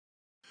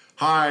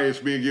Hi,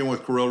 it's me again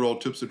with Corel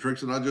Tips and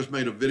Tricks, and I just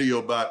made a video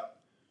about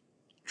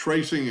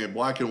tracing in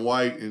black and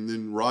white and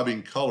then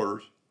robbing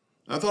colors.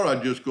 I thought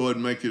I'd just go ahead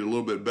and make it a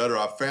little bit better.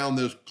 I found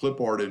this clip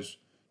art is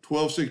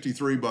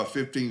 1263 by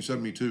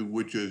 1572,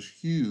 which is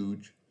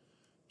huge,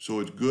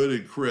 so it's good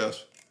and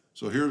crisp.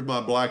 So here's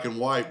my black and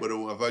white, but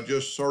if I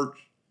just search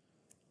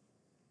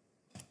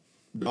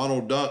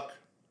Donald Duck,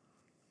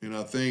 and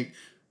I think,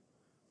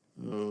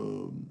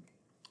 and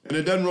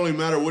it doesn't really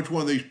matter which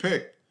one of these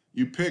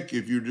you pick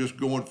if you're just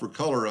going for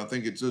color. I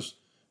think it's this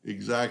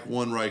exact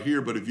one right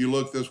here, but if you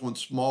look, this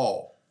one's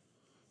small.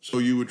 So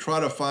you would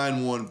try to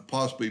find one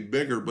possibly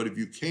bigger, but if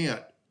you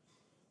can't,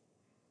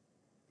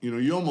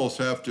 you almost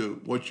have to,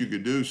 what you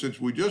could do,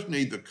 since we just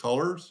need the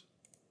colors,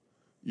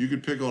 you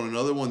could pick on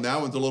another one.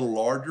 That one's a little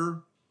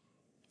larger.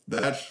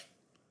 That's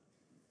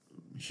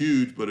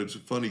huge, but it's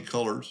funny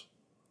colors.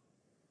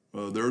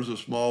 There's a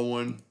small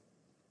one.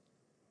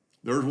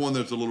 There's one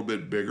that's a little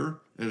bit bigger,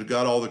 and it's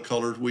got all the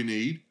colors we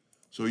need.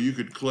 So you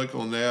could click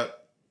on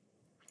that,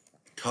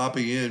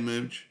 copy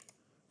image,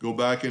 go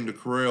back into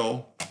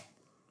Corel,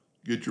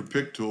 get your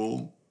pick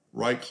tool,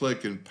 right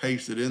click and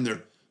paste it in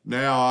there.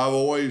 Now, I've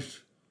always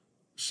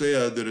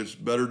said that it's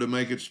better to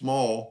make it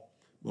small,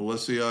 but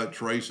let's see how it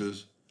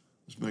traces.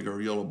 Let's make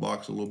our yellow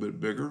box a little bit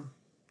bigger.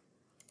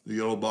 The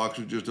yellow box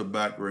is just a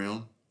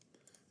background.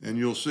 And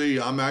you'll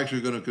see I'm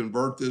actually going to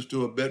convert this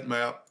to a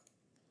bitmap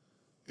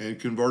and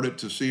convert it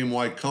to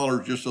CMY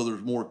colors just so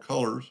there's more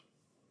colors.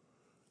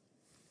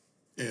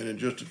 And in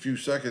just a few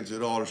seconds,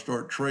 it ought to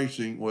start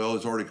tracing. Well,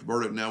 it's already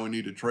converted. Now we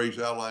need to trace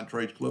outline,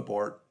 trace clip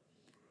art.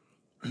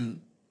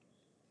 And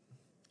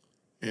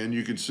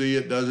you can see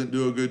it doesn't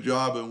do a good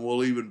job, and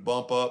we'll even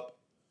bump up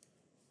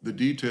the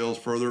details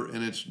further,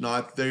 and it's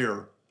not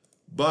there.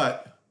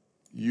 But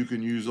you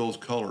can use those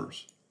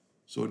colors.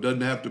 So it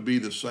doesn't have to be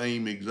the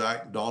same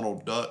exact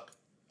Donald Duck,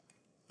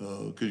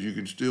 because you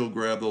can still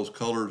grab those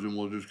colors, and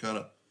we'll just kind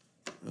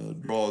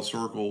of draw a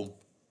circle.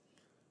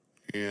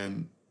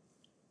 And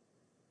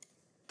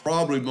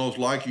probably most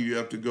likely you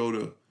have to go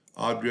to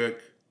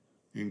Object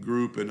and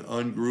Group and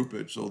ungroup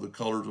it, so the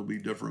colors will be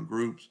different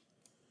groups.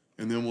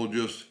 And then we'll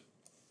just,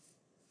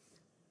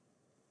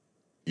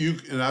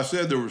 and I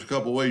said there was a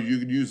couple ways. You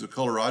could use the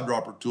color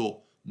eyedropper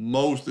tool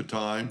most of the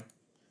time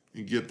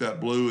and get that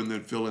blue and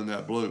then fill in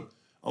that blue.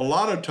 A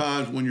lot of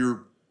times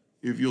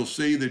if you'll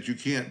see that you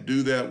can't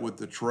do that with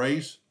the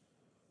trace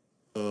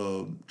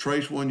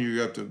one,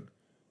 you have to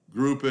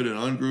group it and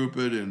ungroup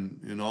it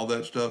and all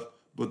that stuff.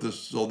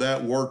 So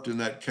that worked in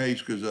that case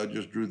because I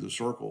just drew the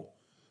circle.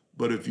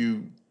 But if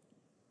you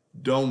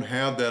don't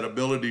have that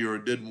ability or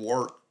it didn't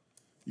work,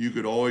 you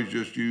could always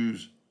just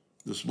use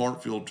the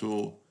Smart Fill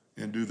tool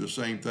and do the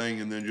same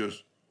thing, and then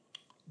just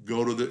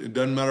go to it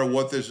doesn't matter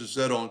what this is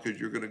set on because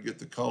you're going to get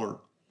the color.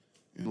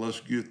 And let's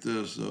get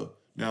this,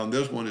 now in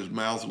this one, his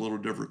mouth's a little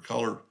different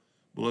color,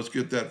 but let's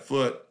get that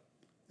foot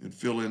and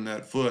fill in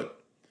that foot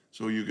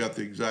so you got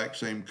the exact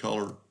same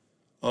color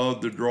of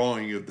the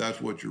drawing if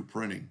that's what you're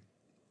printing.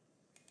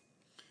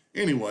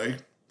 Anyway,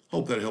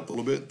 hope that helped a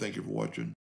little bit. Thank you for watching.